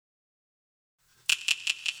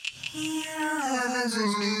He has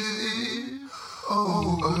me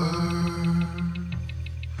over.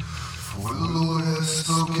 For the Lord has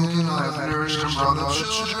spoken, I have nourished them from the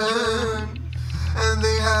children, and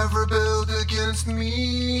they have rebelled against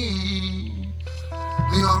me.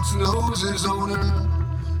 The ox knows his owner,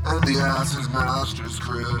 and the ass his master's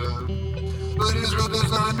crib. But Israel does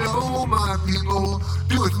not know, my people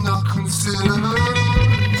doeth not consider.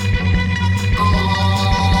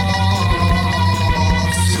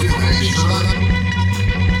 Situation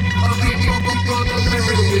of the people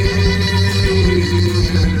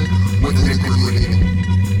with iniquity.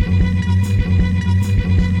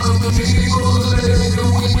 Of the people with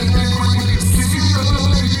iniquity.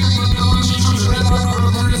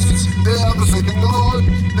 They have forsaken the Lord.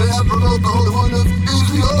 They have provoked the Holy One of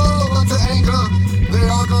Israel unto anger. They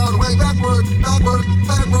are gone way backward.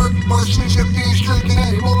 Why should you be stricken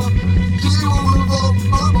anymore? You will revolt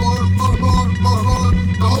more.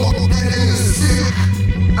 The whole head is sick,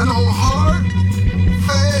 and the whole heart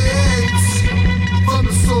faints. From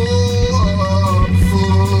the sole of the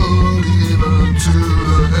foot even to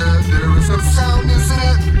the head, there is no soundness in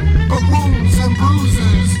it, but wounds and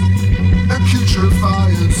bruises and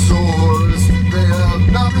putrifying sores. They have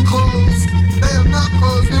not been closed. They have not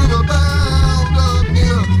closed, neither bound up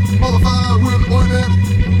near, mollified with ointment.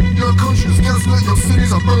 Your country is desolate, your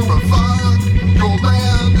cities are burned with fire. Your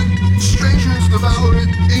land, strangers devour it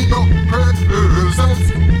in your presence.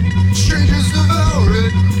 Strangers devour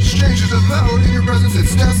it in your presence.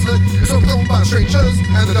 It's desolate, it's overthrown by strangers.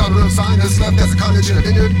 And the daughter of Sinus left as a cottage in a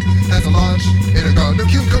vineyard, as a lodge in a garden of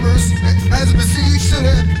cucumbers, as a besieged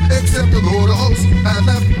city, except the Lord of hosts had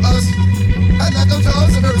left unto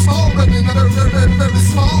us a very small remnant, a very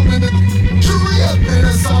small remnant. Truly have been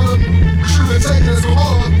as Sodom, we should have taken as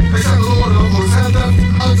Gomorrah, except the Lord of hosts had left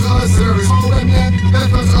unto us a very small remnant,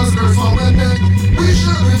 left unto us a very small remnant. We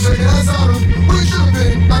should have been taken as Sodom, we should have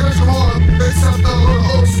been like unto Gomorrah, except the Lord of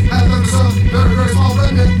hosts had left us a very small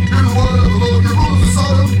remnant. Hear the word of the Lord, you rulers of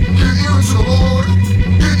Sodom, give ear unto the Lord,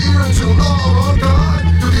 give ear unto the law of our God.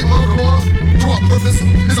 You people of Gomorrah, to our purpose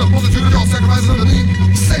is a multitude of your sacrifices unto me.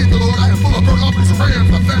 Saith the Lord, I am full of burnt offerings of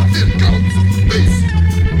rams, of fat of goats, beasts,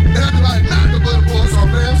 and I divide not the blood of bullocks or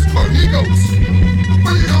rams or he goats.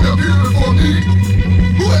 When you come up here before me,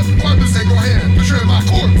 who has required to take your hand?